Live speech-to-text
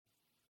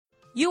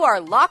You are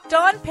Locked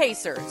On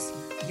Pacers,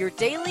 your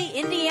daily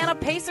Indiana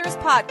Pacers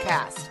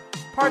podcast,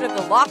 part of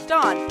the Locked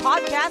On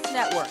Podcast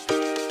Network,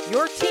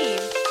 your team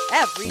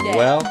every day.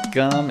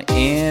 Welcome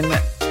in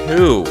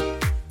to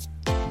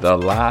the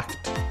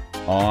Locked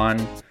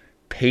On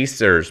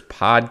Pacers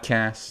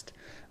podcast.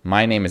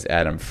 My name is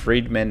Adam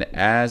Friedman.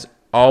 As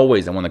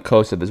always, I'm one of the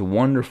hosts of this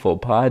wonderful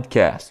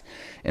podcast.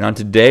 And on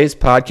today's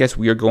podcast,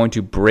 we are going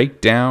to break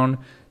down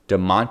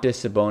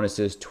Domantas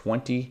Sabonis'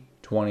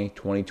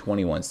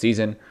 2020-2021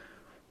 season.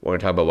 We're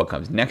going to talk about what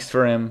comes next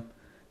for him,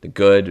 the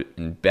good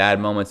and bad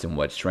moments, and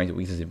what strengths and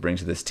weaknesses he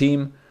brings to this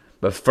team.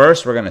 But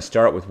first, we're going to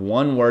start with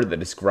one word that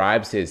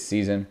describes his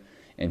season.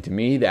 And to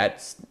me,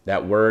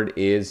 that word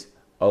is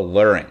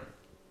alluring.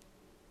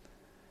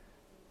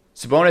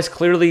 Sabonis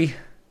clearly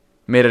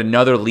made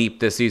another leap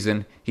this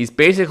season. He's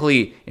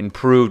basically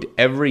improved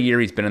every year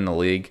he's been in the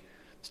league.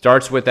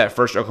 Starts with that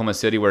first Oklahoma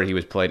City where he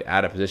was played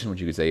out of position, which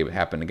you could say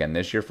happened again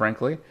this year,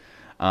 frankly.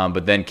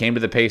 But then came to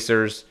the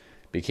Pacers,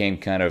 became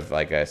kind of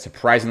like a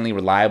surprisingly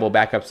reliable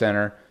backup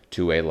center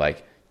to a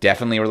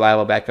definitely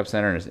reliable backup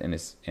center in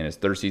his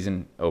third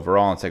season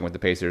overall, and second with the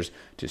Pacers,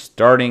 to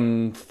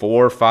starting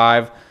 4 or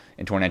 5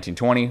 in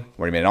 2019-20,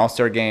 where he made an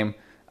All-Star game.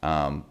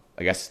 I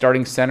guess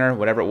starting center,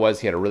 whatever it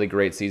was, he had a really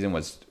great season,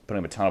 was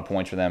putting up a ton of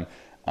points for them,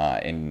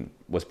 and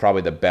was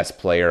probably the best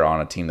player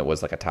on a team that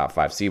was like a top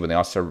 5 seed when the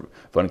All-Star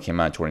voting came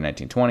out in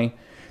 2019-20.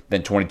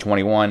 Then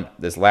 2021,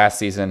 this last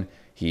season,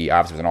 he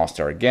obviously was an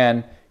All-Star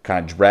again, kind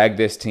of dragged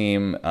this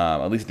team,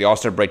 at least the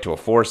All-Star break, to a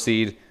 4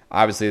 seed.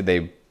 Obviously,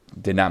 they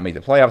did not make the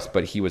playoffs,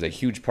 but he was a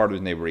huge part of it,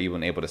 and they were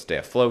even able to stay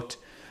afloat.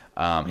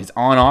 His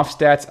on-off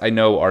stats, I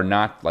know, are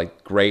not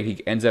great.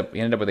 He ended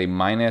up with a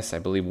minus, I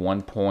believe,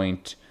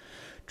 minus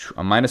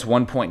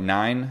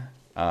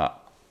 1.9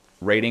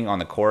 rating on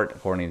the court,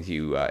 according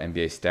to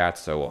NBA stats.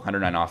 So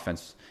 109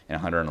 offense and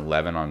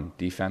 111 on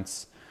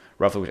defense,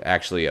 roughly, which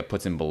actually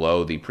puts him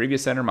below the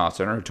previous center, Miles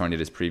Turner, who Tony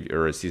did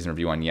his season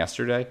review on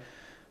yesterday.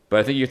 But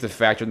I think you have to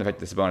factor in the fact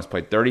that Sabonis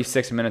played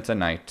 36 minutes a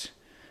night.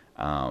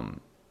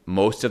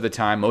 Most of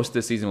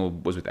the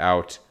season was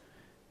without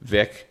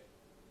Vic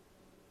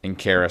and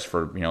Karras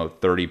for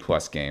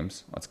 30-plus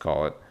games, let's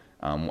call it,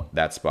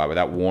 that spot.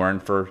 Without Warren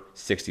for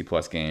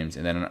 60-plus games.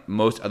 And then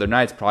most other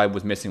nights probably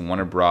was missing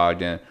one of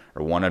Brogdon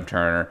or one of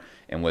Turner,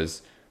 and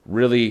was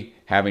really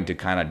having to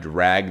kind of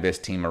drag this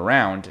team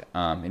around.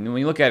 And when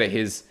you look at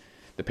it,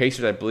 the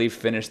Pacers, I believe,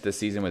 finished the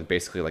season with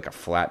basically like a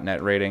flat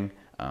net rating,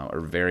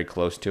 or very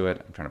close to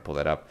it. I'm trying to pull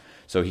that up.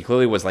 So he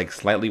clearly was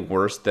slightly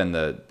worse than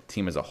the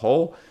team as a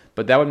whole,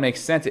 but that would make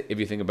sense if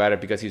you think about it,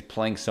 because he's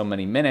playing so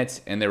many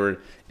minutes, and there were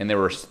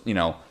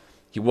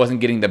he wasn't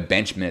getting the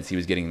bench minutes he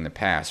was getting in the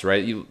past,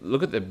 right? You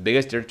look at the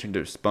biggest difference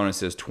between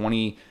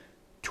Sabonis'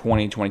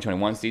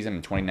 2020-2021 season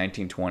and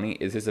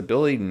 2019-20 is his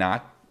ability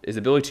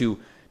to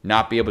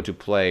not be able to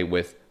play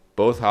with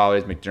both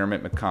Holiday's,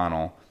 McDermott,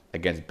 McConnell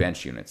against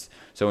bench units.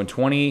 So in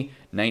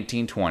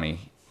 2019-20,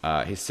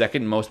 his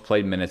second most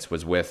played minutes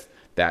was with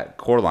that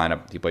core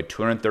lineup. He played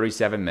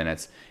 237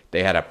 minutes.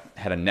 They had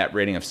a net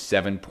rating of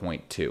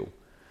 7.2.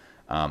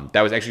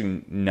 That was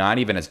actually not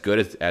even as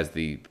good as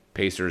the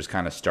Pacers'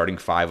 kind of starting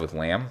 5 with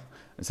Lamb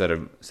instead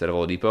of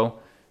Oladipo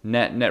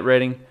net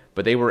rating.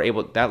 But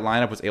that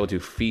lineup was able to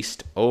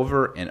feast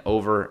over and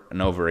over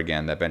and over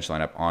again, that bench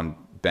lineup, on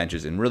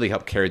benches, and really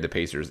helped carry the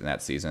Pacers in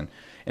that season.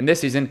 And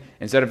this season,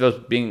 instead of those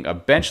being a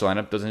bench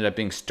lineup, those ended up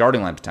being starting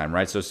lineup time,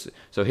 right?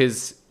 So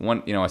his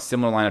one, a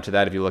similar lineup to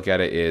that, if you look at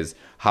it, is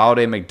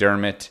Holiday,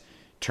 McDermott,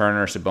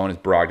 Turner, Sabonis,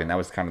 Brogdon. That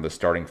was kind of the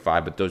starting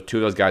 5, but those two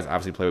of those guys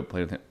obviously played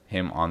with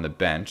him on the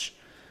bench.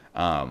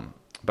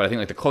 But I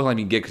think the close line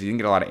you can get, because you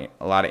didn't get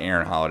a lot of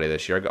Aaron Holiday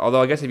this year.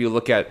 Although I guess if you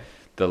look at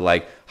the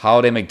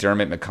Holiday,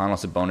 McDermott,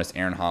 McConnell, Sabonis,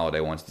 Aaron Holiday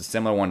ones, the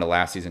similar one to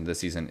last season to this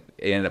season,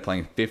 it ended up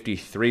playing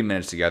 53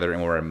 minutes together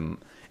and were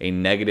a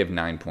negative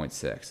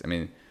 9.6. I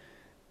mean,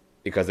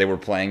 because they were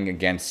playing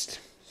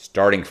against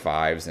starting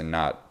 5s and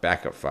not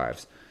backup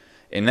 5s.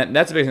 And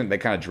that's the big thing that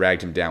kind of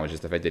dragged him down, was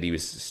just the fact that he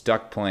was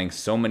stuck playing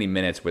so many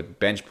minutes with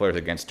bench players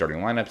against starting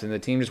lineups, and the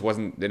team just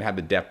didn't have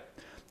the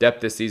depth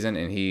this season,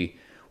 and he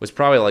was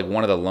probably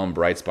one of the lone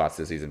bright spots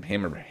this season.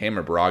 Him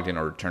or Brogdon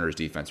or Turner's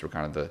defense were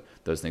kind of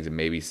those things, and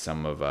maybe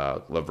some of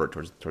Levert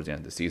towards the end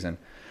of the season.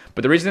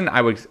 But the reason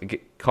I would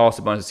call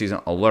Sabonis' season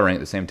alluring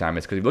at the same time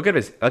is because if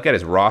you look at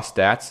his raw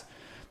stats,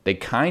 they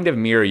kind of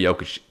mirror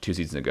Jokic 2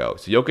 seasons ago.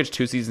 So Jokic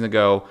 2 seasons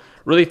ago,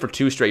 really for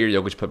 2 straight years,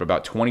 Jokic put up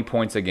about 20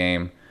 points a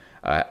game,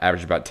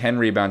 averaged about 10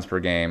 rebounds per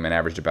game, and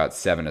averaged about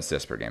 7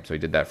 assists per game. So he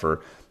did that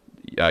for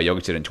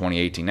Jokic did in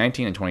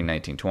 2018-19 and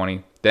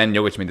 2019-20. Then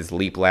Jokic made this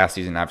leap last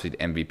season, obviously to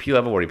MVP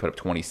level, where he put up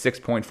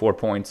 26.4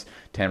 points,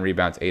 10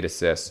 rebounds, 8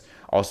 assists.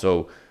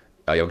 Also,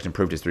 Jokic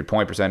improved his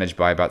three-point percentage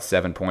by about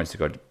 7 points to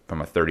go from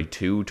a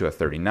 32 to a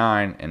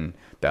 39, and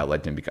that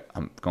led to him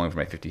going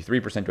from a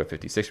 53% to a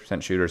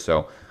 56% shooter.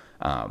 So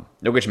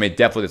Jokic made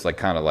definitely this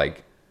kind of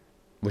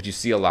what you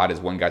see a lot is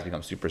when guys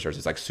become superstars.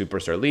 It's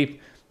superstar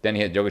leap. Then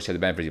Jokic had the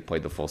benefit, he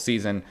played the full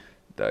season.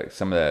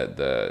 Some of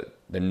the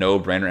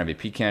no-brainer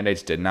MVP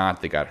candidates did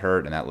not. They got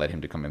hurt, and that led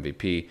him to become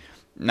MVP.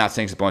 Not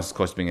saying Sabonis is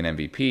close to being an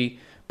MVP,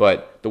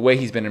 But the way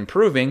he's been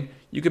improving,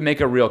 you could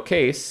make a real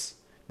case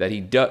that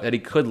he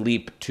could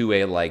leap to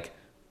a like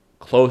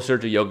closer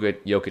to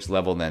Jokic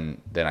level than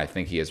I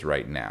think he is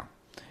right now.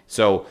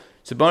 So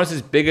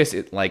Sabonis'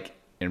 biggest like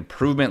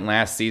improvement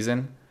last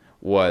season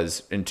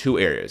was in two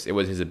areas. It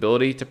was his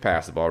ability to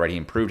pass the ball. Right, he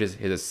improved his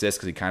assists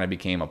because he kind of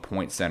became a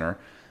point center,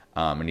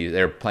 and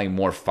they're playing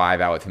more 5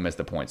 out with him as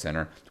the point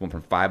center. He went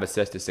from 5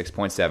 assists to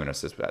 6.7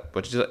 assists,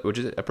 which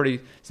is a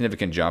pretty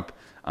significant jump.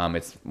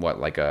 It's what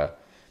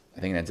I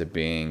think it ends up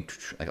being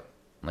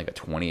like a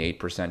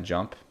 28%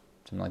 jump,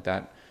 something like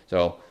that.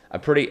 So a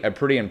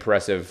pretty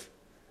impressive,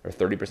 or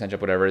 30%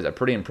 jump, whatever it is, a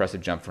pretty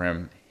impressive jump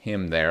for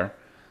him there.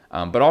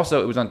 But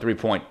also it was on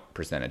 3-point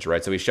percentage,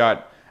 right? So he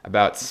shot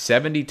about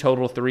 70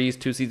 total threes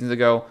 2 seasons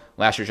ago.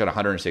 Last year he shot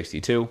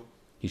 162.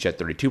 He shot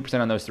 32%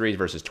 on those threes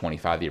versus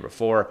 25 the year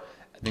before.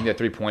 I think that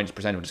 3-point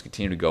percentage will just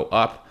continue to go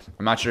up.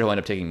 I'm not sure he'll end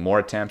up taking more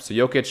attempts. So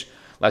Jokic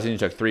last season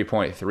took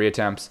 3.3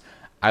 attempts.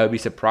 I would be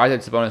surprised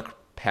if Sabonis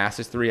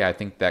passes 3. I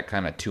think that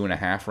kind of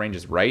 2.5 range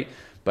is right.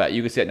 But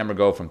you could see that number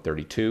go from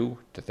 32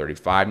 to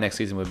 35 next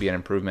season would be an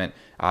improvement,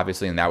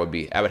 obviously, and that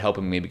would help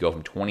him maybe go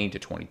from 20 to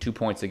 22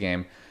 points a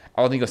game.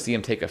 I don't think you'll see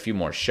him take a few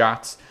more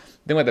shots.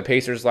 The thing with the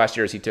Pacers last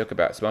year is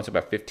Sabonis took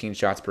about 15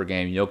 shots per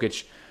game.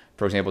 Jokic,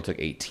 for example, took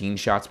 18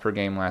 shots per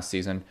game last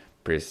season.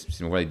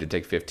 Where he did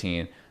take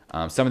 15.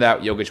 Some of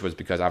that Jokic was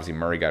because obviously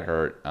Murray got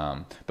hurt,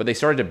 but they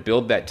started to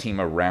build that team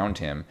around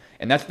him,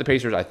 and that's what the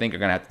Pacers I think are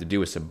going to have to do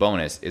with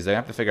Sabonis. Is they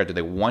have to figure out, do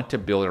they want to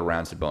build it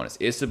around Sabonis?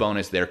 Is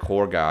Sabonis their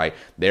core guy,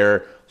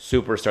 their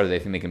superstar that they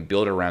think they can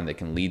build around, that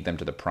can lead them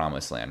to the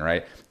promised land,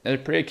 right? And there's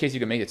a pretty good case you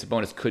can make that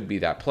Sabonis could be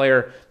that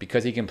player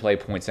because he can play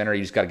point center.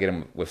 You just got to get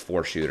him with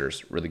 4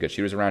 shooters, really good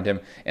shooters around him,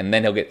 and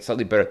then he'll get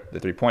slightly better at the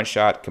 3-point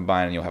shot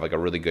combined, and you'll have like a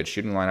really good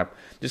shooting lineup.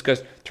 Just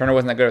because Turner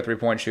wasn't that good at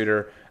 3-point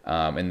shooter.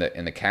 In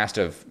the cast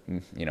of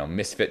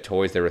misfit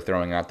toys they were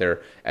throwing out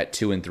there at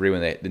 2 and 3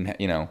 when they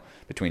didn't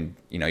between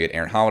you had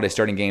Aaron Holiday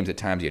starting games at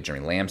times, you had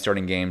Jeremy Lamb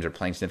starting games or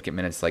playing significant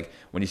minutes. Like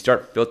when you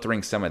start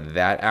filtering some of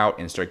that out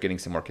and start getting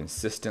some more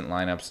consistent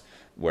lineups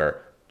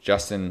where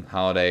Justin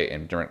Holiday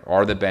and Durant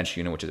are the bench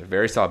unit, which is a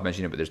very solid bench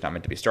unit, but there's not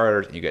meant to be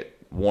starters, and you get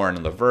Warren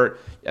and LeVert,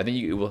 I think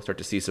you will start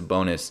to see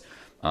Sabonis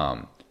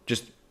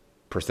just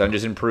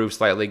percentages improve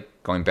slightly.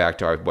 Going back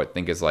to what I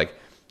think is like.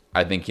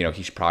 I think,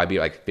 he should probably be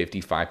like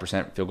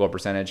 55% field goal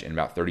percentage and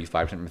about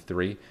 35% from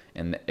 3.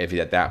 And if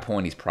he's at that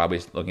point, he's probably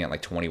looking at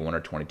like 21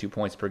 or 22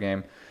 points per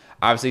game.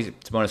 Obviously,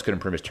 Sabonis could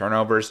improve his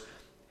turnovers.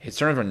 His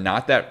turnovers are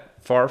not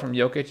that far from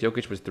Jokic.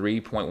 Jokic was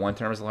 3.1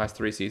 turnovers the last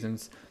 3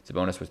 seasons.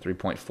 Sabonis was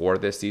 3.4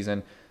 this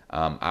season.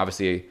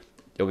 Obviously,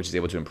 Jokic is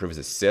able to improve his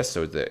assists,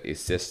 so the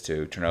assist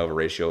to turnover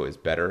ratio is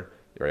better.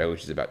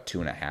 Jokic is about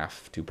 2.5,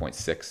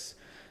 2.6,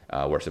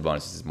 where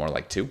Sabonis is more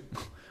like 2.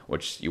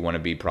 Which you want to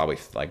be probably,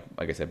 like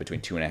I said, between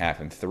 2.5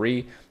 and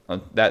 3.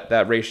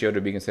 That ratio to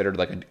be considered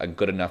like a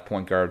good enough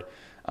point guard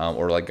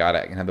or like guy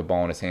that can have the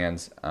ball in his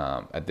hands.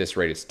 At this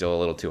rate, it's still a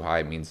little too high.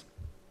 It means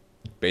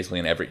basically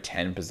in every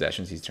 10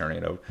 possessions, he's turning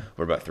it over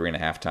about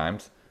 3.5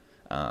 times.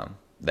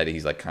 That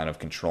he's like kind of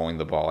controlling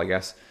the ball, I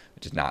guess,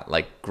 which is not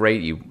like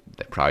great.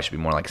 That probably should be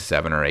more like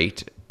 7 or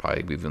 8,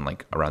 probably even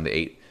like around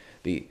the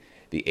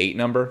 8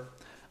 number.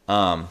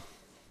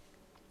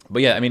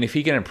 But yeah, I mean, if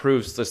he can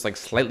improve just like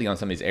slightly on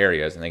some of these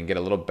areas and they can get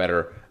a little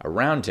better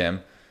around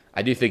him,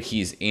 I do think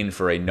he's in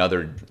for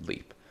another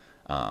leap.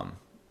 The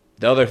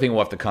other thing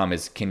we'll have to come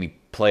is, can he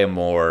play a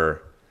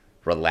more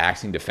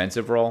relaxing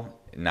defensive role?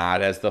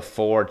 Not as the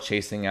 4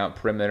 chasing out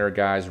perimeter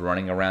guys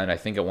running around. I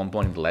think at one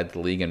point he led the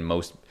league in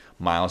most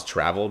miles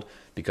traveled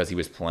because he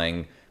was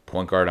playing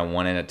point guard on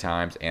one end at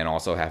times and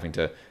also having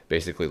to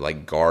basically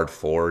like guard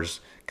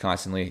 4s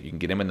constantly. You can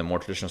get him in the more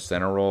traditional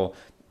center role.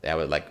 That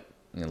would like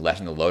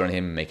lessen the load on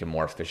him and make him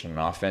more efficient in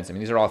offense. I mean,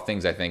 these are all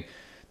things I think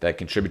that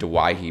contribute to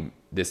why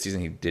this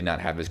season he did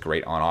not have this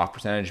great on-off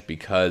percentage,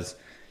 because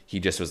he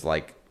just was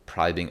like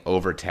probably being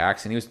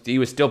overtaxed, and he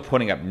was still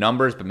putting up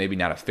numbers, but maybe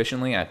not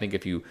efficiently. I think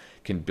if you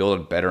can build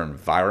a better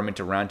environment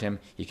around him,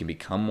 he can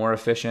become more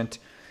efficient.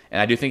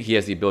 And I do think he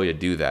has the ability to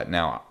do that.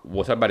 Now,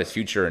 we'll talk about his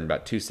future in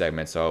about 2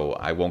 segments, so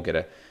I won't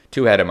get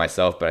too ahead of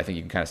myself, but I think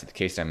you can kind of see the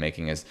case I'm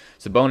making is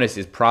Sabonis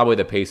is probably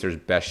the Pacers'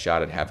 best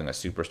shot at having a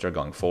superstar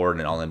going forward,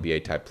 an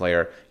All-NBA type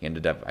player. He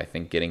ended up, I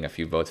think, getting a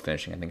few votes,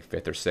 finishing, I think,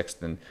 5th or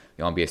 6th in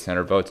the All-NBA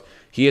center votes.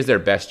 He is their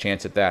best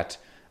chance at that.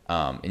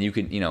 And you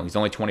can, he's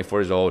only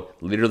 24 years old.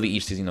 Literally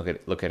each season,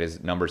 look at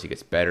his numbers. He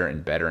gets better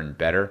and better and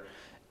better.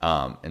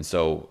 And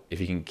so if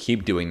he can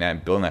keep doing that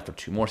and building that for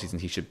 2 more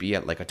seasons, he should be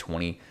at like a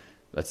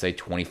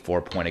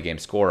 24 point a game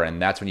scorer.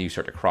 And that's when you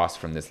start to cross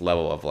from this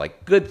level of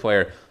like good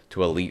player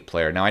to elite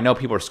player. Now I know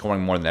people are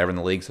scoring more than ever in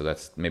the league, so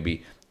that's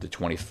maybe the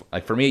 20.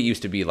 Like for me, it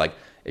used to be like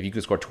if you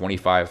could score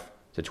 25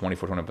 to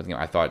 24 points a game,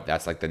 I thought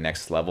that's like the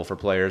next level for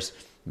players.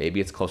 Maybe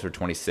it's closer to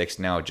 26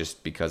 now,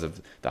 just because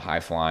of the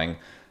high flying,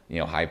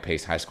 high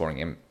pace, high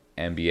scoring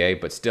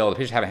NBA. But still, the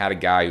Pacers haven't had a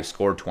guy who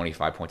scored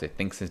 25 points, I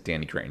think, since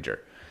Danny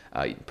Granger.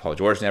 Paul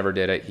George never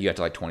did it. He got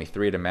to like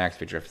 23 at a max.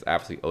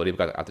 Obviously, Oladipo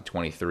got out to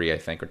 23, I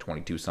think, or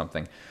 22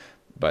 something.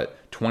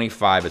 But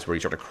 25 is where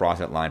you start to cross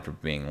that line from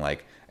being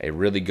like a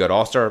really good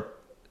all-star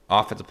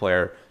offensive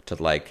player to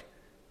like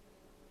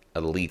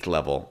elite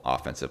level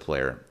offensive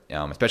player,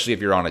 especially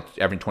if you're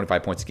averaging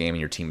 25 points a game and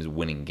your team is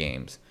winning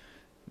games.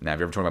 Now, if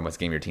you're averaging 25 points a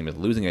game, your team is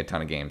losing a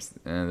ton of games,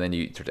 and then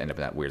you start to end up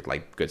in that weird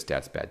like good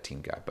stats, bad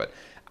team guy. But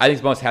I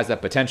think Sabonis has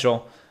that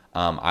potential.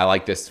 I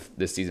like this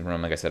season from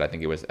him. Like I said, I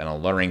think it was an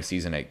alluring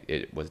season.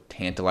 It was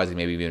tantalizing.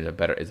 Maybe even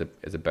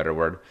is a better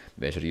word.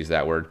 Maybe I should use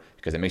that word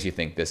because it makes you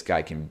think this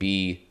guy can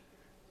be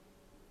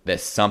that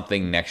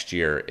something next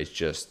year. It's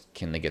just,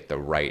 can they get the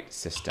right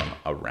system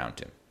around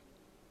him?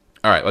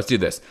 All right, let's do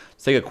this.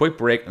 Let's take a quick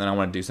break, and then I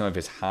want to do some of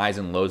his highs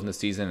and lows in the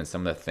season and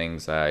some of the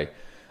things like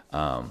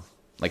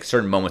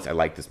certain moments I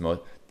like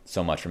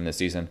so much from this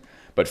season.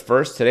 But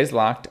first, today's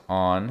Locked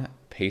On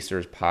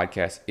Pacers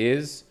podcast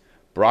is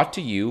brought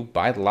to you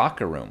by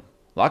Locker Room.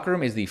 Locker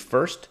Room is the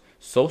first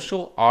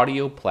social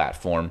audio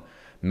platform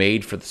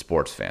made for the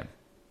sports fan.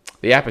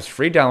 The app is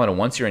free to download, and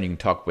once you're in, you can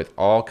talk with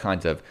all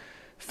kinds of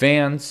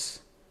fans,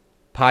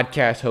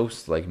 podcast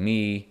hosts like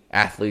me,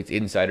 athletes,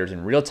 insiders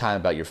in real time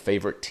about your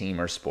favorite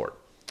team or sport.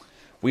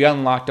 We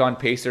on Locked On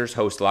Pacers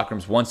host Locker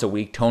Rooms once a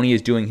week. Tony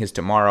is doing his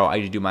tomorrow. I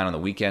usually do mine on the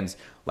weekends.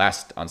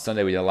 On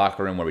Sunday, we did a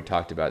Locker Room where we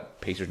talked about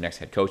Pacers' next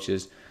head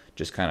coaches,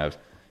 just kind of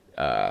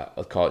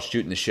let's call it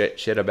shooting the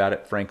shit about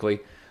it, frankly.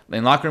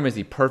 And Locker Room is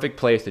the perfect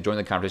place to join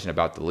the conversation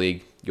about the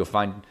league. You'll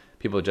find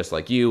people just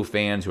like you,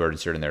 fans who are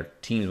interested in their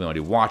teams. We want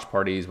to do watch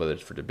parties, whether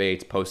it's for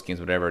debates, post games,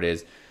 whatever it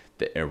is,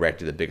 that react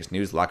to the biggest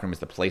news. Locker Room is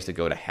the place to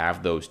go to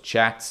have those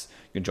chats.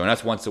 You can join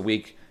us once a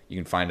week. You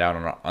can find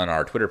out on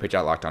our Twitter page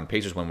at Locked On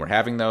Pacers when we're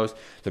having those.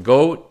 So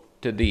go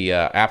to the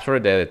App Store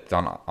today. It's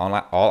on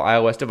all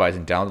iOS devices,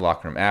 and download the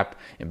Locker Room app.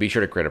 And be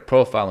sure to create a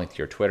profile, link to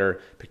your Twitter.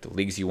 Pick the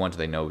leagues you want so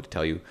they know to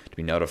tell you to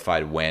be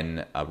notified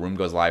when a room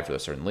goes live for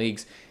those certain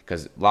leagues.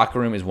 Because Locker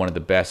Room is one of the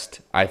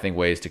best, I think,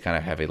 ways to kind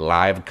of have a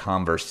live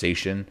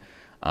conversation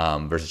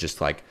versus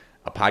just like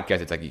a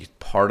podcast. It's like you're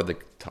part of the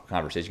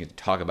conversation. You get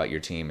to talk about your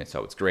team, and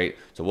so it's great.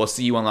 So we'll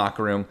see you on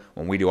Locker Room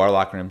when we do our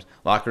Locker Rooms.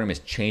 Locker Room is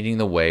changing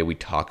the way we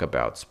talk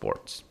about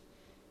sports.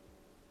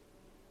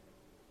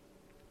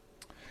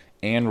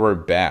 And we're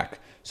back.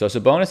 So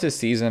Sabonis this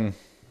season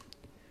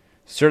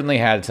certainly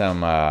had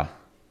some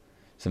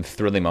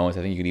thrilling moments.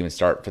 I think you could even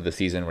start for the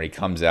season where he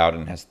comes out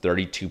and has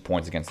 32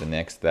 points against the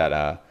Knicks. That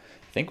I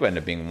think would end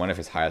up being one of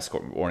his highest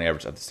scoring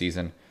average of the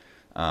season.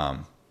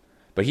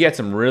 But he had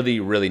some really,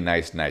 really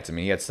nice nights. I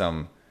mean, he had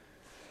some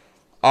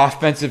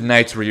offensive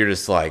nights where you're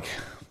just like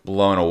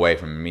blown away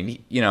from him. I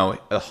mean,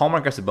 the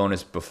hallmark of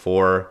Sabonis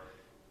before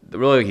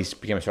really he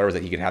became a starter was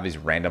that he could have these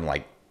random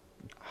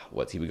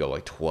he would go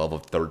like 12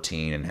 of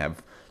 13 and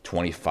have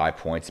 25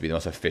 points to be the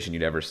most efficient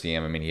you'd ever see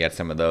him. I mean, he had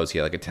some of those. He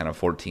had like a 10 of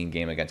 14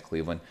 game against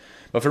Cleveland.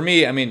 But for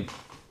me, I mean,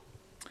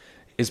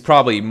 his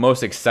probably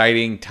most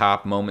exciting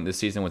top moment this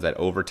season was that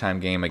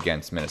overtime game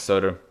against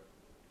Minnesota.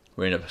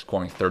 We ended up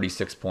scoring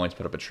 36 points,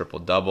 put up a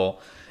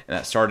triple-double, and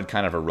that started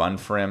kind of a run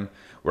for him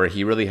where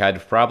he really had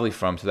so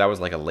that was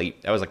like a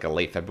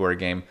late February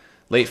game.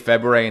 Late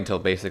February until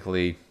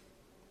basically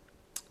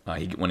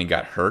when he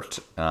got hurt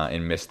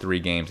and missed 3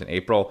 games in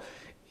April.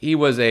 He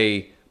was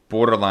a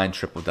borderline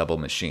triple-double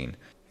machine.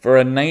 For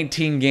a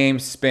 19-game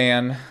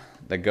span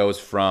that goes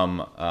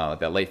from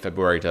that late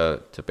February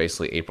to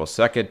basically April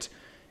 2nd,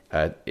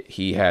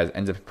 he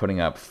ends up putting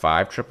up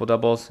 5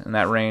 triple-doubles in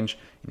that range,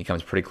 and he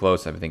comes pretty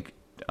close, I think,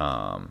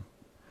 1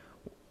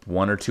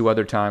 or 2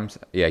 other times.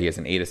 Yeah, he has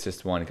an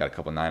 8-assist one. He got a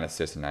couple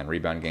 9-assist and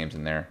 9-rebound games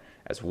in there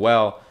as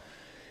well.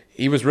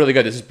 He was really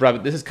good. This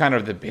is kind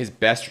of his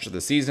best stretch of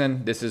the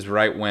season. This is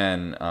right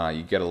when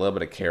you get a little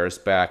bit of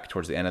Karras back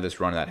towards the end of this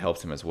run, and that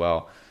helps him as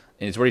well.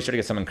 And it's where you start to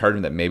get some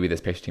encouragement that maybe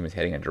this Pacers team is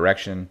heading in a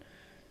direction.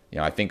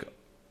 I think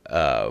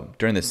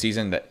during the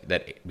season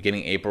that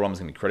beginning April was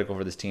going to be critical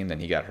for this team. Then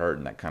he got hurt,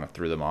 and that kind of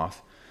threw them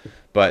off.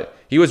 But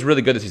he was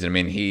really good this season. I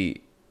mean,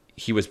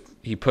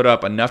 he put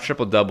up enough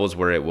triple doubles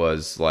where it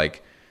was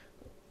like,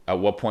 at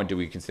what point do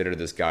we consider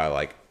this guy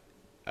like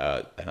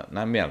not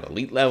maybe on the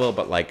elite level,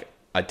 but like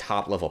a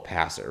top level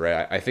passer,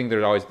 right? I think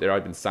there always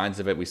been signs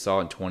of it. We saw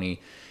in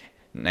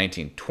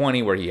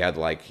 2019-20 where he had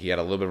a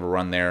little bit of a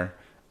run there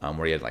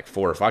where he had like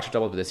 4 or 5 triple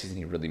doubles, but this season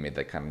he really made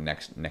that kind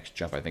of next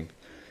jump. I think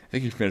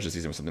he finished the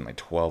season with something like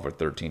 12 or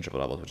 13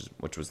 triple doubles,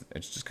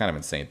 it's just kind of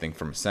insane thing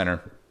from a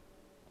center.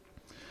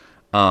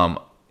 And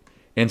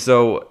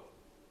so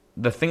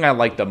the thing I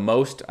liked the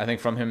most, I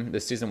think, from him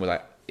this season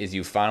is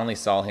you finally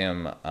saw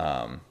him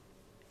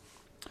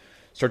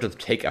start to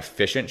take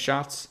efficient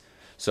shots.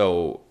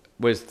 So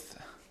with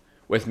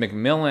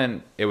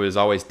McMillan, it was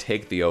always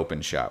take the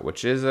open shot,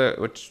 which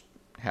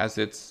has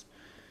its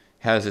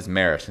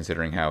merits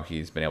considering how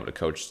he's been able to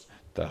coach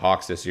the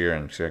Hawks this year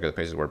and considering the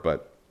Pacers work.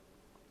 But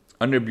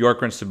under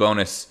Bjorkgren,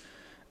 Sabonis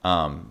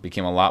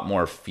became a lot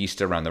more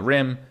feast around the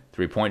rim,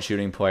 3-point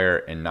shooting player,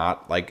 and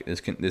not like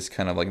this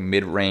kind of like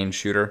mid-range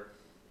shooter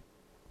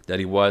that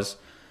he was.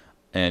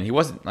 And he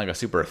wasn't like a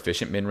super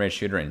efficient mid-range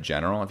shooter in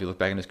general. If you look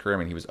back in his career, I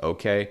mean, he was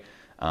okay.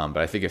 But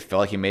I think it felt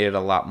like he made it a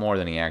lot more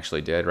than he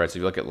actually did, right? So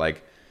if you look at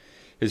like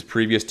his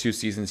previous 2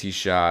 seasons, he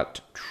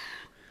shot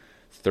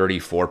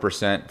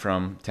 34%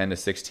 from 10 to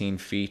 16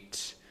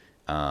 feet.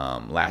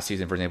 Last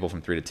season, for example,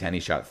 from 3 to 10, he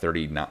shot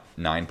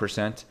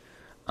 39%.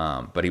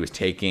 But he was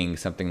taking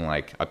something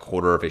like a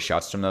quarter of his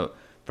shots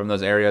from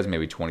those areas,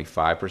 maybe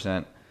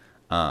 25%.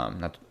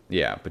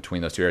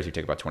 Between those two areas, he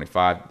take about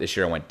 25. This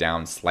year, it went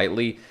down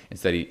slightly.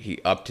 Instead, he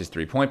upped his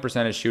 3-point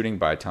percentage shooting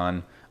by a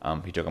ton.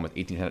 He took almost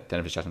 18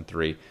 of his shots from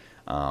 3.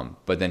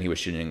 But then he was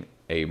shooting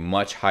a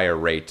much higher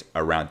rate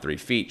around 3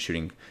 feet,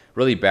 shooting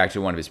really back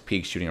to one of his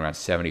peaks, shooting around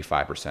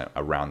 75%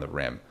 around the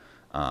rim,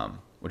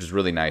 which is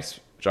really nice,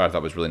 which I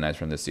thought was really nice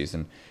from this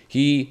season.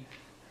 He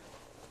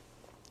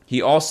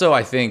also,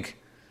 I think,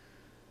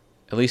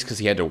 at least because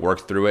he had to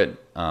work through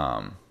it,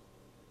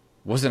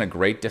 wasn't a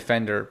great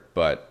defender,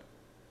 but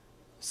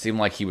seemed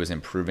like he was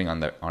improving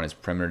on his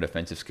perimeter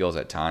defensive skills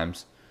at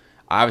times.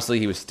 Obviously,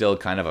 he was still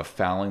kind of a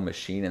fouling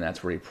machine, and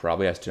that's where he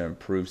probably has to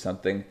improve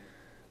something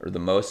or the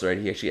most. Right,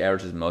 he actually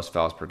averages most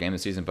fouls per game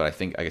this season, but I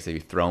think, I guess, if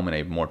you throw him in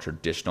a more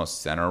traditional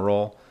center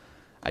role,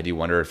 I do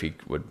wonder if he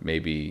would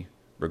maybe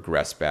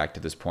regress back to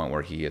this point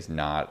where he is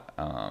not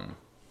fouling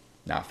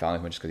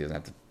as much because he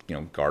doesn't have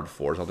to guard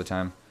fours all the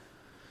time.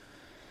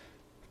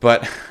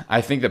 But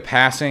I think the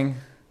passing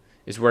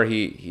is where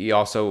he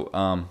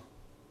also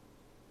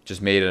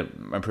just made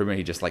an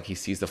improvement. He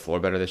sees the floor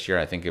better this year.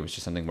 I think it was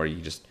just something where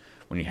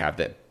when you have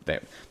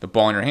the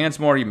ball in your hands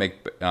more, you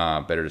make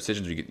better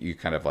decisions. You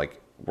kind of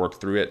like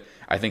work through it.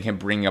 I think him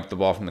bringing up the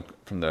ball from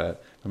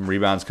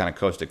rebounds kind of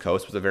coast to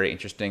coast was a very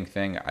interesting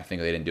thing. I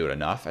think they didn't do it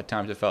enough at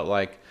times, it felt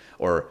like.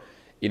 Or,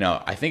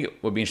 I think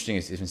what would be interesting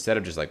is instead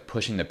of just like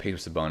pushing the pace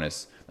with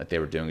Sabonis like they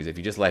were doing, is if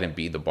you just let him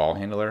be the ball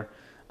handler.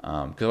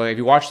 Because if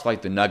you watch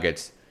like the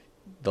Nuggets,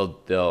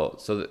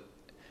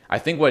 I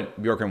think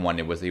what Bjorkgren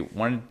wanted was they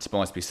wanted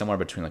Sabonis to be somewhere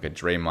between like a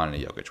Draymond and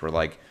a Jokic, where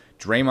like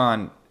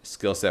Draymond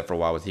skill set for a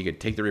while was he could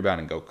take the rebound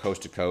and go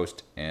coast to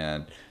coast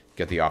and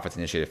get the offense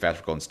initiated fast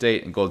for Golden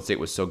State. And Golden State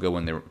was so good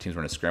when their teams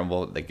were in a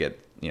scramble, they get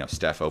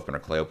Steph open or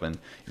Clay open,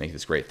 make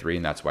this great three,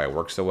 and that's why it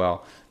works so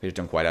well. They just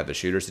don't quite have the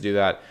shooters to do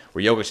that.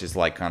 Where Jokic is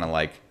like kind of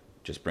like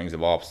just brings the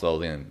ball up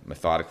slowly and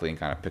methodically and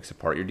kind of picks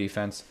apart your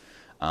defense.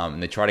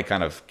 And they try to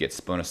kind of get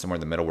Sabonis somewhere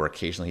in the middle, where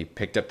occasionally he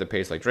picked up the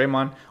pace like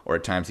Draymond, or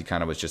at times he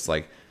kind of was just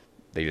like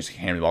they just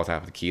handed the ball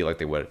top of the key like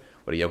they would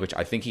a Jokic.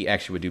 I think he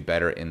actually would do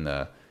better in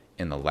the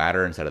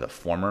latter instead of the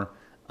former,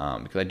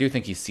 because I do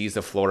think he sees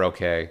the floor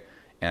okay,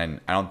 and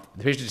the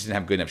Pacers just didn't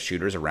have good enough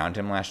shooters around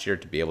him last year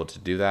to be able to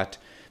do that.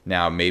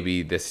 Now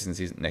maybe this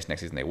season, next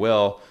season they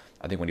will.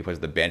 I think when he plays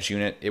the bench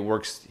unit, it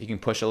works. He can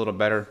push a little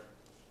better,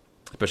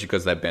 especially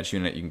because that bench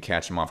unit you can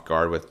catch him off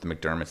guard with the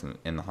McDermotts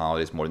and the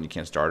Holidays more than you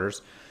can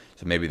starters.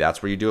 So maybe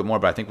that's where you do it more.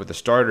 But I think with the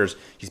starters,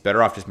 he's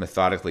better off just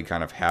methodically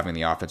kind of having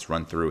the offense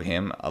run through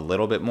him a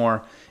little bit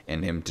more,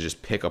 and him to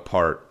just pick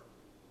apart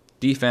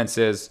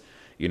defenses,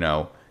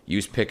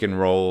 use pick and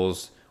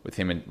rolls with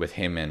him and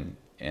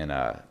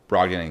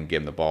Brogdon, and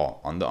give him the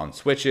ball on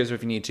switches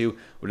if you need to,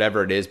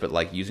 whatever it is. But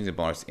like using the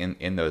bonus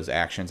in those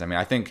actions. I mean,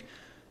 I think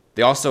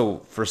they also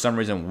for some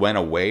reason went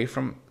away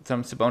from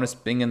some Sabonis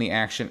being in the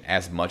action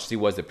as much as he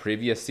was the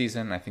previous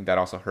season. I think that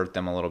also hurt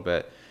them a little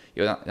bit.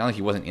 Not like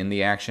he wasn't in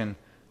the action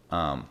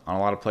on a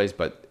lot of plays,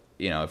 but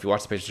if you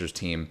watch the Pacers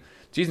team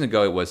season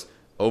ago, it was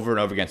over and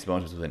over again.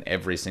 Sabonis was in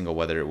every single,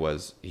 whether it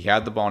was he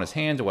had the ball in his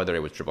hands, or whether it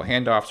was triple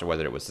handoffs, or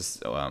whether it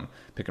was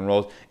pick and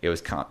rolls, or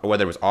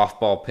whether it was off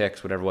ball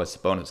picks, whatever it was.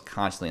 Sabonis was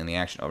constantly in the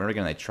action over and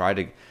again. They tried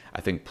to,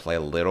 I think, play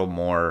a little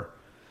more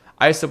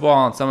iso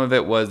ball, and some of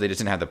it was they just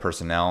didn't have the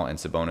personnel, and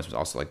Sabonis was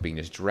also like being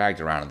just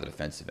dragged around on the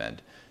defensive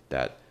end,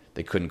 that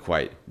they couldn't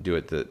quite do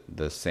it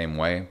the same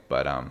way.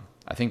 But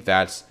I think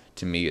that's,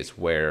 to me, is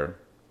where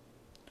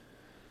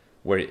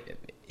they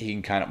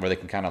can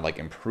kind of like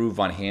improve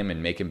on him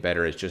and make him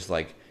better. It's just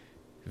like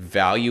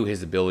value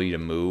his ability to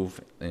move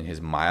and his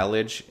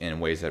mileage in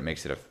ways that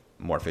makes it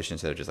more efficient,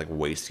 instead of just like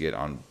wasting it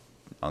on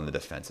the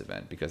defensive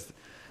end. Because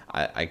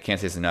I can't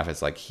say this enough.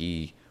 It's like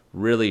he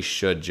really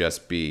should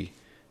just be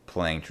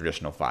playing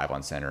traditional 5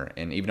 on center.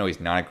 And even though he's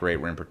not a great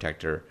rim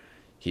protector,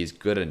 he's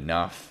good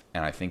enough.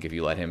 And I think if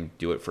you let him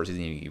do it for a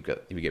season, you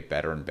get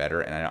better and better.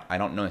 And I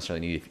don't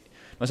necessarily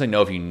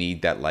know if you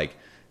need that like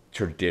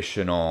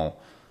traditional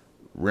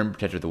rim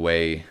protector the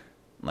way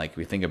like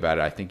we think about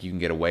it. I think you can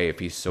get away if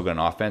he's so good on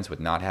offense with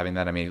not having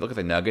that. I mean, look at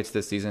the Nuggets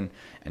this season.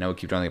 I know we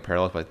keep drawing the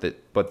parallels,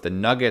 but the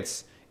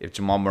Nuggets, if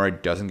Jamal Murray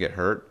doesn't get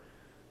hurt,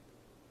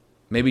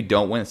 maybe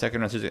don't win the second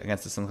round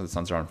against the Suns because the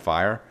Suns are on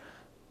fire,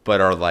 but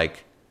are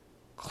like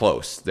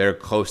close. They're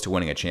close to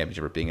winning a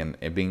championship or being a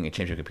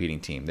championship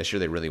competing team. This year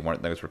they really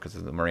weren't. Nuggets were because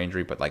of the Murray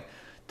injury, but like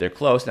they're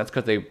close. And that's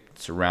because they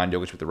surround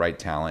Jokic with the right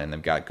talent, and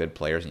they've got good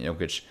players, and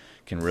Jokic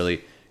can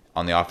really,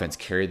 on the offense,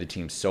 carry the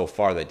team so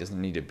far that it doesn't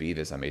need to be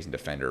this amazing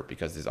defender,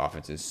 because this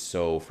offense is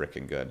so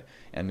freaking good.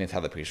 And that's how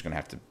the Pacers are going to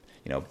have to,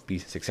 be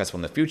successful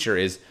in the future.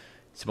 Is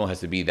Sabonis has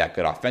to be that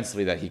good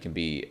offensively that he can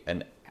be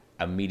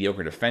a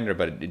mediocre defender,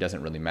 but it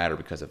doesn't really matter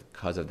because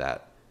of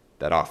that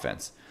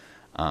offense.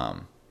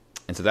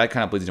 And so that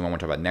kind of bleeds into what I want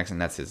to talk about next,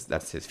 and that's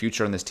his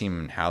future on this team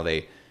and how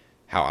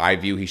I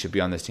view he should be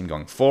on this team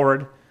going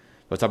forward.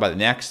 Let's talk about it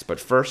next. But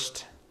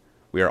first,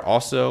 we are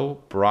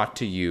also brought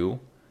to you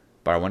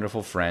by our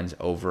wonderful friends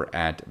over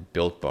at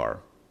Built Bar.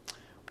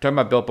 We're talking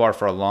about Built Bar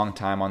for a long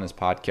time on this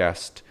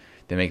podcast.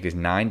 They make these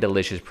 9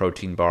 delicious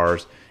protein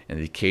bars and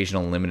the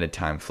occasional limited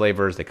time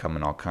flavors. They come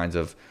in all kinds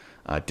of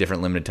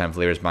different limited time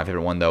flavors. My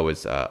favorite one, though,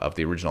 is of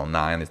the original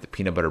 9. It's the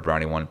peanut butter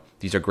brownie one.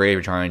 These are great if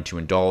you're trying to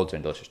indulge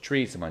in a delicious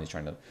treat. Someone who's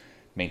trying to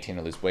maintain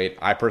or lose weight.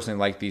 I personally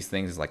like these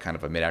things as like kind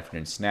of a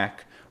mid-afternoon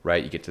snack,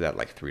 right? You get to that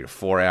like 3 to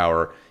 4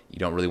 hour. You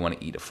don't really want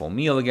to eat a full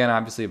meal again,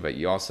 obviously, but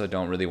you also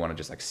don't really want to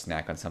just like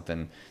snack on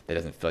something that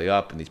doesn't fill you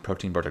up. And these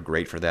protein bars are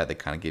great for that. They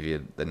kind of give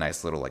you the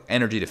nice little like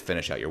energy to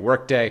finish out your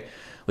workday.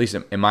 At least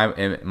in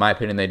my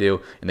opinion, they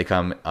do. And they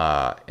come in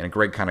a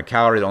great kind of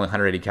calories, only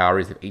 180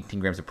 calories. They have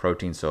 18 grams of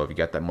protein. So if you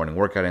got that morning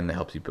workout in, that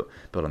helps you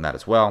build on that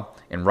as well.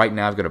 And right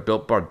now, go to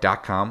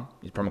builtbar.com.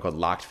 Use promo code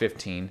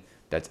LOCKED15.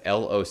 That's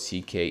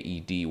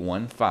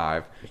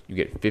LOCKED15. You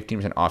get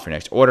 15% off your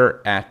next order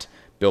at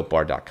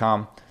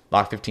builtbar.com.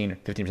 Lock15,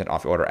 15%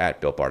 off your order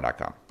at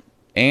builtbar.com.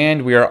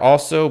 And we are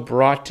also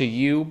brought to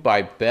you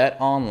by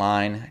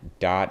betonline.ag.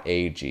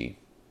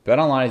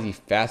 BetOnline is the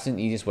fastest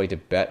and easiest way to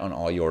bet on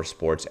all your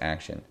sports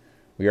action.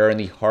 We are in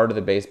the heart of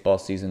the baseball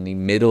season, the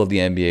middle of the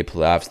NBA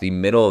playoffs, the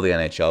middle of the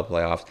NHL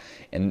playoffs,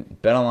 and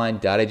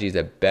betonline.ag is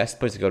the best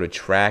place to go to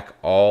track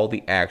all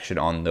the action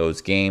on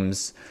those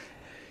games.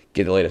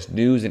 Get the latest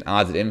news and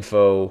odds and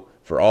info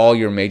for all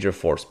your major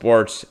 4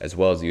 sports, as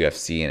well as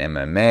UFC and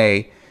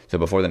MMA. So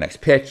before the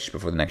next pitch,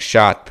 before the next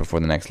shot, before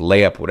the next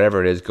layup,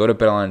 whatever it is, go to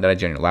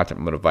betonline.ag on your laptop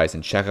or device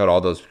and check out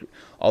all those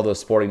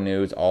sporting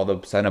news, all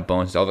the sign-up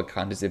bonuses, all the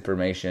contest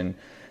information.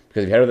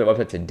 Because if you head over to the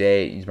website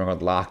today, use promo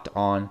code Locked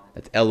On.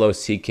 That's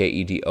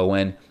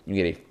LOCKEDON. You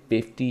get a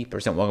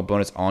 50% welcome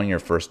bonus on your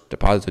first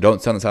deposit. So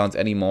don't sell in the silence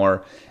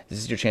anymore. This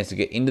is your chance to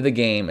get into the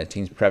game as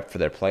teams prep for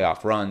their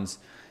playoff runs.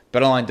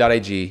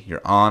 BetOnline.ag,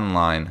 your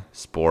online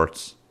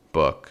sports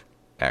book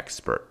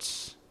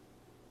experts.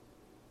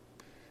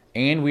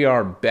 And we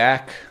are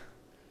back.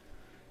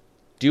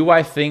 Do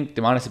I think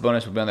Domantas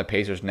Sabonis will be on the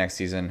Pacers next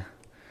season?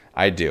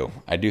 I do.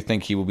 I do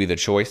think he will be the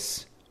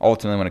choice.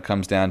 Ultimately, when it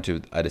comes down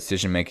to a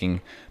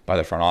decision-making by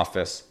the front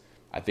office,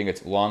 I think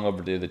it's long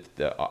overdue that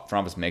the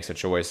front office makes a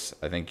choice.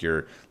 I think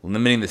you're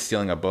limiting the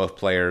ceiling of both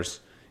players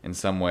in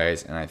some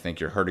ways, and I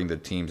think you're hurting the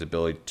team's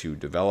ability to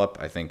develop.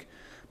 I think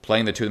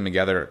playing the two of them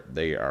together,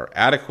 they are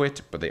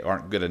adequate, but they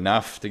aren't good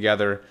enough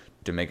together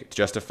to make it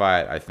justify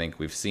it. I think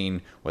we've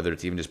seen, whether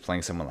it's even just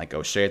playing someone like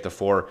O'Shea at the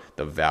 4,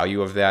 the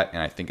value of that,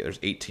 and I think there's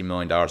 $18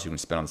 million you can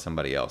spend on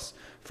somebody else,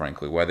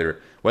 frankly. Whether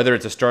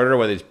it's a starter,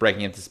 whether it's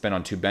breaking it to spend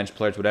on 2 bench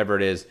players, whatever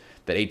it is,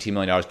 that $18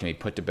 million can be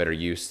put to better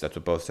use. That's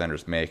what both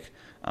centers make.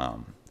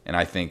 And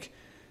I think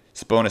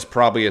Sabonis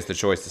probably is the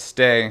choice to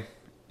stay,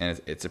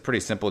 and it's a pretty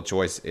simple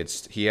choice.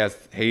 He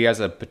has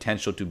a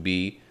potential to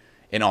be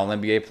an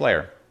All-NBA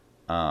player.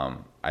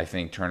 I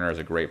think Turner is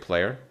a great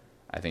player.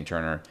 I think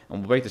Turner, and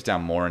we'll break this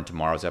down more in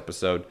tomorrow's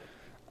episode,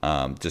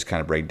 just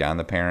kind of break down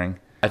the pairing.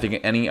 I think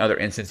in any other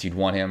instance you'd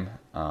want him.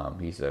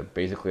 He's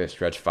basically a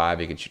stretch 5.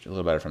 He can shoot a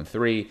little better from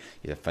 3.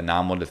 He's a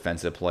phenomenal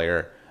defensive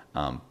player.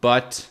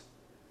 But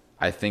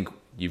I think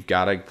you've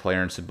got a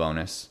player in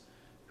Sabonis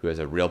who has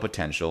a real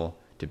potential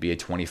to be a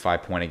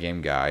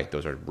 25-point-a-game guy.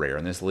 Those are rare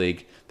in this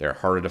league. They're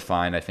harder to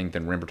find, I think,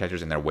 than rim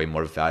protectors, and they're way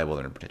more valuable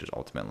than rim protectors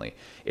ultimately.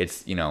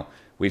 It's,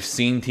 we've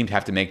seen teams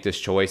have to make this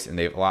choice, and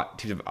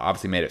teams have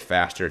obviously made it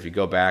faster. If you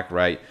go back,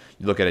 right,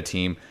 you look at a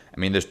team. I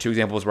mean, there's 2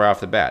 examples right off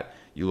the bat.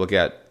 You look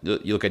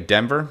at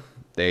Denver.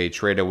 They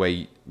traded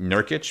away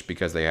Nurkic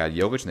because they had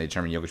Jokic, and they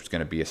determined Jokic was going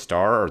to be a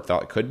star, or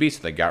thought it could be,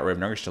 so they got rid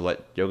of Nurkic to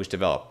let Jokic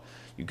develop.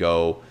 You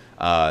go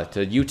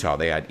to Utah.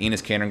 They had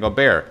Enes Kanter and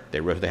Gobert. They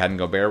hadn't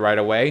Gobert right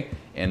away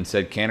and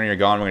said, Kanter, you're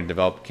gone. We're going to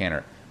develop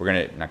Kanter. We're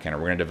going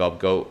to develop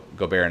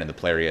Gobert into the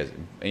player he is.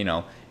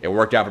 It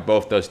worked out for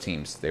both those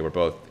teams. They were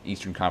both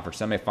Eastern Conference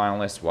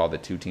semifinalists, while the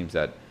 2 teams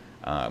that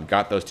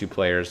got those 2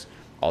 players,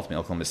 ultimately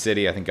Oklahoma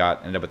City, I think,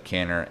 ended up with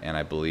Kanter, and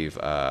I believe,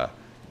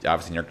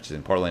 obviously, Nurkic is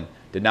in Portland,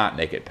 did not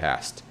make it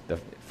past the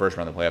first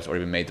round of the playoffs or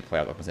even made the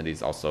playoffs. Oklahoma City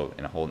is also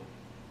in a whole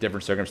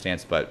different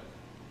circumstance, but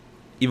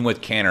even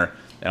with Kanter,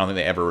 I don't think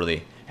they ever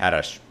really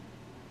had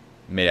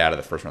made out of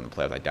the first round of the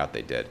playoffs. I doubt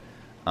they did.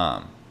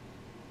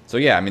 So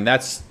yeah, I mean,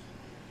 it's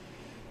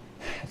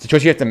a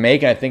choice you have to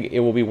make, and I think it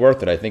will be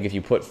worth it. I think if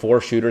you put 4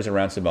 shooters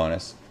around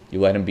Sabonis, you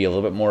let him be a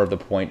little bit more of the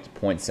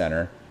point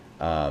center.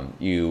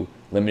 You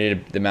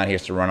limited the amount he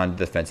has to run on the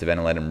defensive end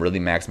and let him really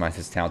maximize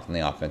his talent on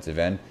the offensive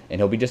end,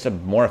 and he'll be just a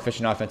more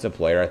efficient offensive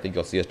player. I think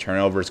you'll see his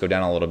turnovers go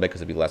down a little bit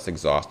because he'll be less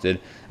exhausted.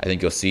 I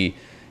think you'll see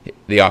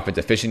the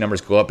offensive efficiency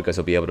numbers go up because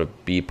he'll be able to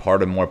be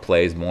part of more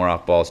plays, more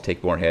off balls,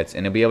 take more hits,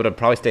 and he'll be able to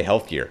probably stay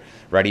healthier.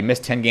 Right? He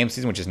missed 10 games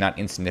season, which is not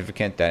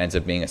insignificant. That ends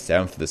up being a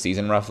 7th of the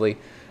season roughly.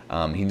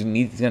 He's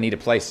going to need to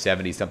play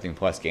 70-something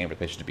plus games for the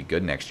Pacers to be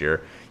good next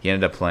year. He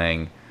ended up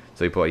playing,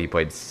 so he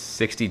played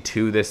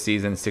 62 this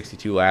season,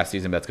 62 last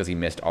season, but that's because he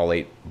missed all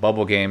 8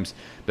 bubble games,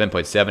 then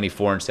played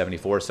 74 and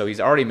 74. So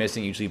he's already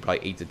missing usually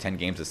probably 8 to 10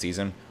 games a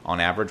season on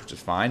average, which is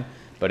fine.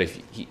 But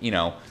if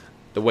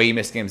the way he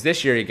missed games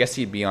this year, I guess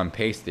he'd be on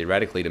pace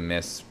theoretically to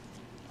miss,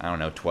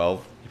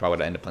 12. He probably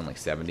would end up playing like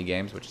 70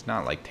 games, which is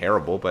not like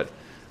terrible, but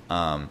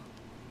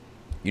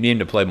You need him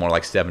to play more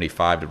like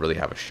 75 to really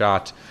have a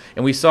shot.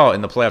 And we saw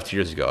in the playoffs 2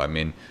 years ago, I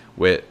mean,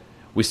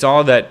 we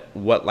saw that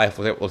what life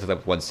looks like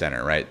with one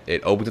center, right?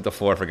 It opens up the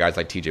floor for guys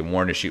like TJ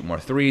Warren to shoot more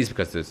threes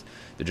because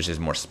there just is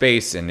more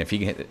space. And if he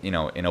can,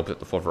 and opens up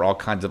the floor for all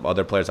kinds of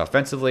other players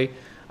offensively.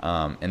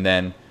 And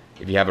then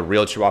if you have a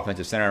real true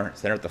offensive center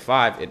at the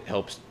 5, it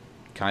helps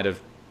kind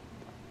of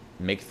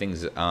make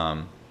things, like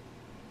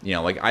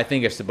I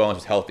think if Sabonis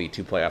was healthy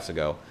 2 playoffs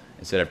ago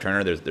instead of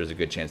Turner, there's a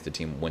good chance the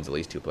team wins at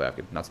least 2 playoff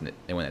games. Not that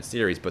they win that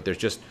series, but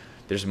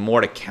there's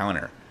more to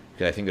counter.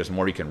 Because I think there's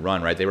more you can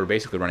run, right? They were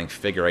basically running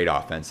figure 8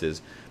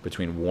 offenses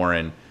between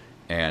Warren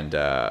and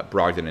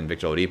Brogdon and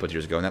Victor Oladipo 2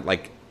 years ago,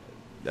 and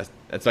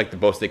that's like the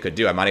most they could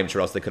do. I'm not even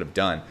sure what else they could have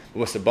done. But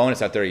with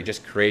Sabonis out there, he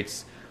just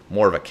creates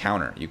more of a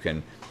counter. You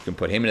can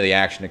put him into the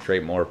action to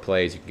create more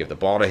plays. You can give the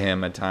ball to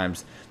him at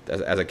times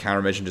as a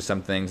countermeasure to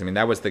some things. I mean,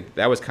 that was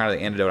kind of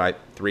the antidote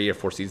 3 or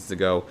 4 seasons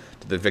ago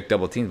to the Vic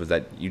double teams, was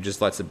that you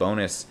just let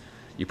Sabonis.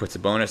 You put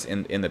Sabonis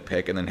in the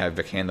pick and then have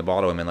Vic hand the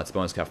ball to him and let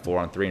Sabonis have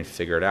 4-on-3 and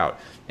figure it out.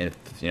 And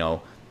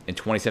in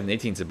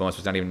 2017-18, Sabonis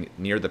was not even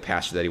near the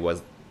passer that he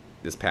was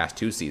this past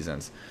 2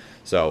 seasons.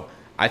 So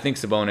I think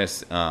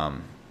Sabonis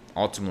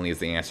ultimately is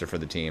the answer for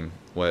the team.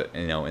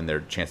 In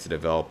their chance to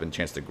develop and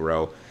chance to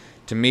grow.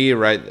 To me,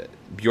 right,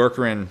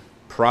 Bjorkgren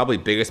probably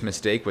biggest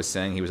mistake was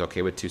saying he was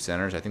okay with 2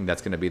 centers. I think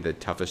that's going to be the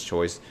toughest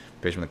choice,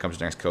 especially when it comes to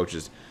the next coach.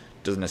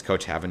 Doesn't this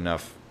coach have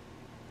enough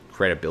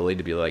credibility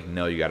to be like,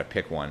 no, you got to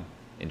pick one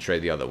and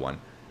trade the other one?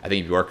 I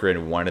think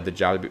Bjorkgren wanted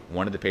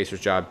the Pacers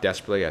job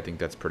desperately. I think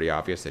that's pretty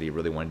obvious that he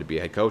really wanted to be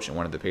a head coach and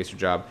wanted the Pacers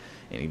job,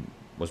 and he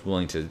was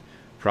willing to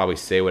probably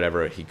say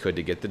whatever he could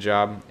to get the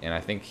job. And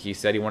I think he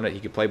said he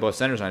could play both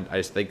centers. And I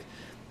just think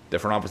the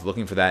front office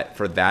looking for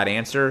that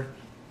answer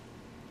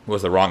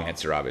was the wrong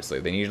answer. Obviously,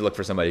 they needed to look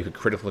for somebody who could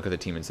critically look at the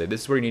team and say,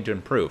 this is where you need to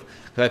improve.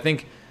 Because I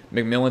think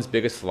McMillan's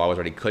biggest flaw was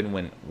that he couldn't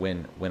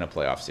win a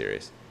playoff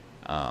series,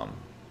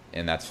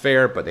 and that's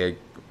fair. But they had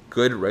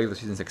good regular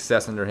season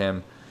success under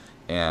him,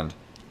 and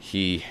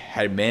he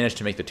had managed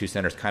to make the 2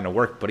 centers kind of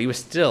work, but he was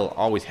still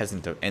always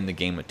hesitant to end the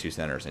game with 2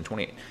 centers. In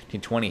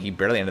 2020, he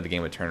barely ended the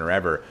game with Turner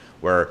ever,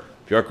 where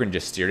Bjorkgren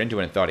just steered into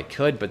it and thought he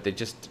could, but he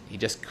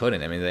just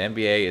couldn't. I mean, the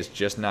NBA is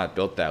just not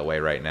built that way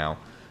right now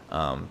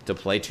to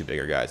play 2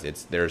 bigger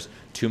guys. There's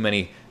too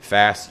many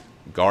fast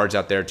guards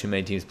out there, too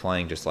many teams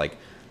playing just like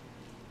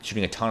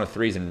shooting a ton of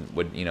threes and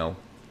would,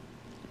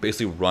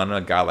 basically run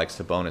a guy like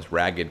Sabonis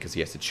ragged because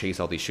he has to chase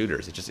all these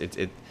shooters.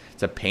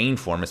 It's a pain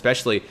for him,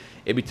 especially.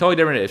 It'd be totally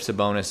different if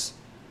Sabonis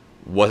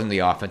wasn't the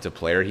offensive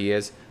player he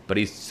is, but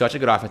he's such a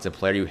good offensive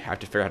player, you have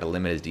to figure out how to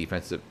limit his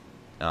defensive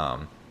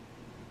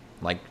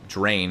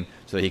drain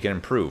so that he can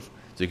improve,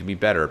 so he can be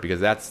better, because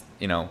that's,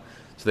 so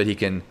that he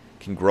can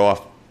grow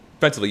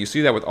offensively. You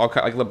see that with all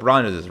like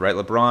LeBron does this, right?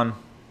 LeBron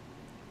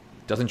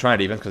doesn't try on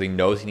defense because he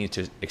knows he needs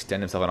to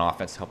extend himself on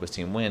offense to help his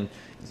team win.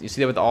 You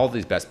see that with all of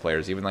these best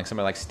players, even like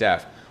somebody like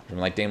Steph, or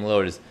somebody like Dame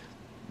Lillard.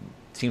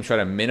 Teams try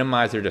to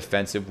minimize their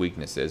defensive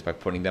weaknesses by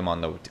putting them on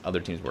the other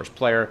team's worst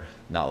player,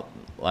 not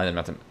allowing them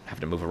not to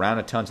have to move around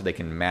a ton so they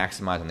can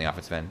maximize on the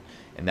offensive end.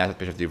 And that's what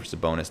they have to do for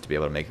Sabonis to be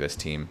able to make this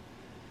team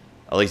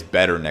at least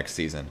better next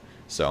season.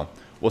 So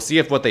we'll see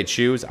if what they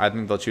choose. I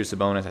think they'll choose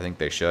Sabonis. I think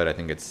they should. I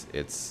think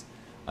it's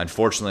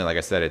unfortunately, like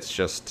I said, it's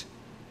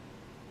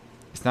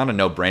not a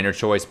no-brainer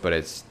choice, but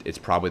it's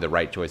probably the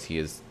right choice. He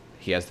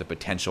has the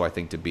potential, I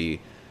think, to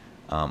be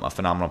a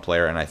phenomenal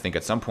player, and I think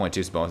at some point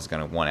too, Sabonis is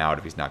going to want out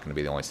if he's not going to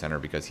be the only center,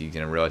 because he's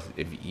going to realize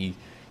if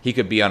he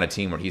could be on a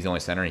team where he's the only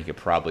center, and he could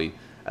probably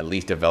at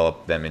least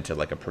develop them into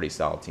like a pretty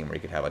solid team where he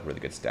could have like really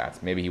good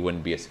stats. Maybe he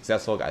wouldn't be as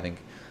successful. I think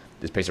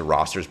this Pacer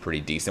roster is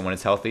pretty decent when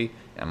it's healthy.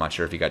 I'm not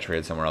sure if he got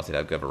traded somewhere else he'd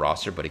have good of a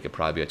roster, but he could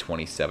probably be a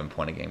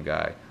 27-point-a-game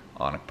guy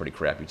on a pretty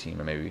crappy team,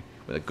 or maybe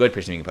with a good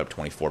Pacer team, he can put up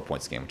 24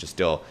 points a game, which is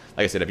still,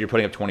 like I said, if you're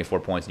putting up 24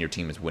 points and your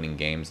team is winning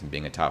games and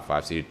being a top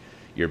 5 seed,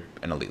 you're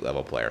an elite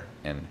level player,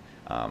 and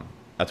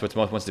that's what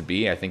Sabonis wants to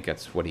be. I think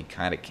that's what he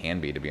kind of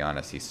can be, to be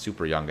honest. He's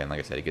super young, and like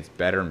I said, he gets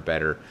better and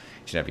better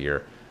each and every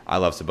year. I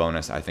love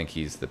Sabonis. I think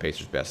he's the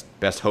Pacers'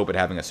 best hope at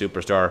having a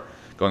superstar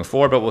going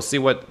forward, but we'll see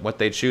what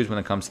they choose when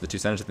it comes to the 2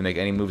 centers, if they make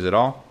any moves at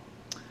all.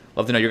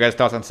 Love to know your guys'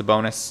 thoughts on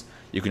Sabonis.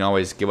 You can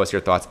always give us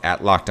your thoughts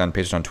at Locked On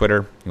Pacers on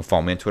Twitter. You can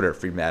follow me on Twitter at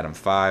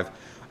FreemanAdam5.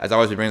 As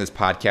always, we bring this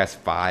podcast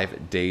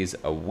 5 days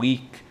a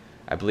week.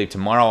 I believe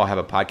tomorrow I'll have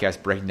a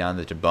podcast breaking down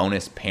the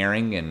Sabonis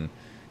pairing and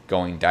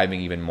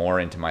diving even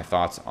more into my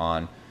thoughts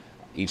on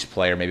each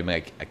player, maybe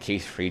make a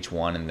case for each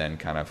one, and then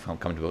kind of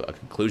come to a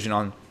conclusion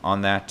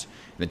on that.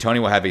 And then Tony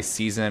will have a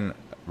season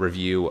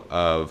review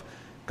of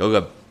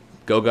Goga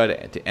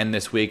to end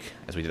this week,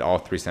 as we did all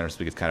 3 centers this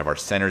week. It's kind of our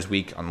centers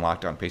week on the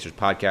Locked On Pacers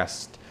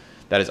podcast.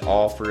 That is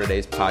all for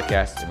today's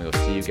podcast, and we will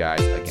see you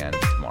guys again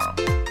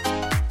tomorrow.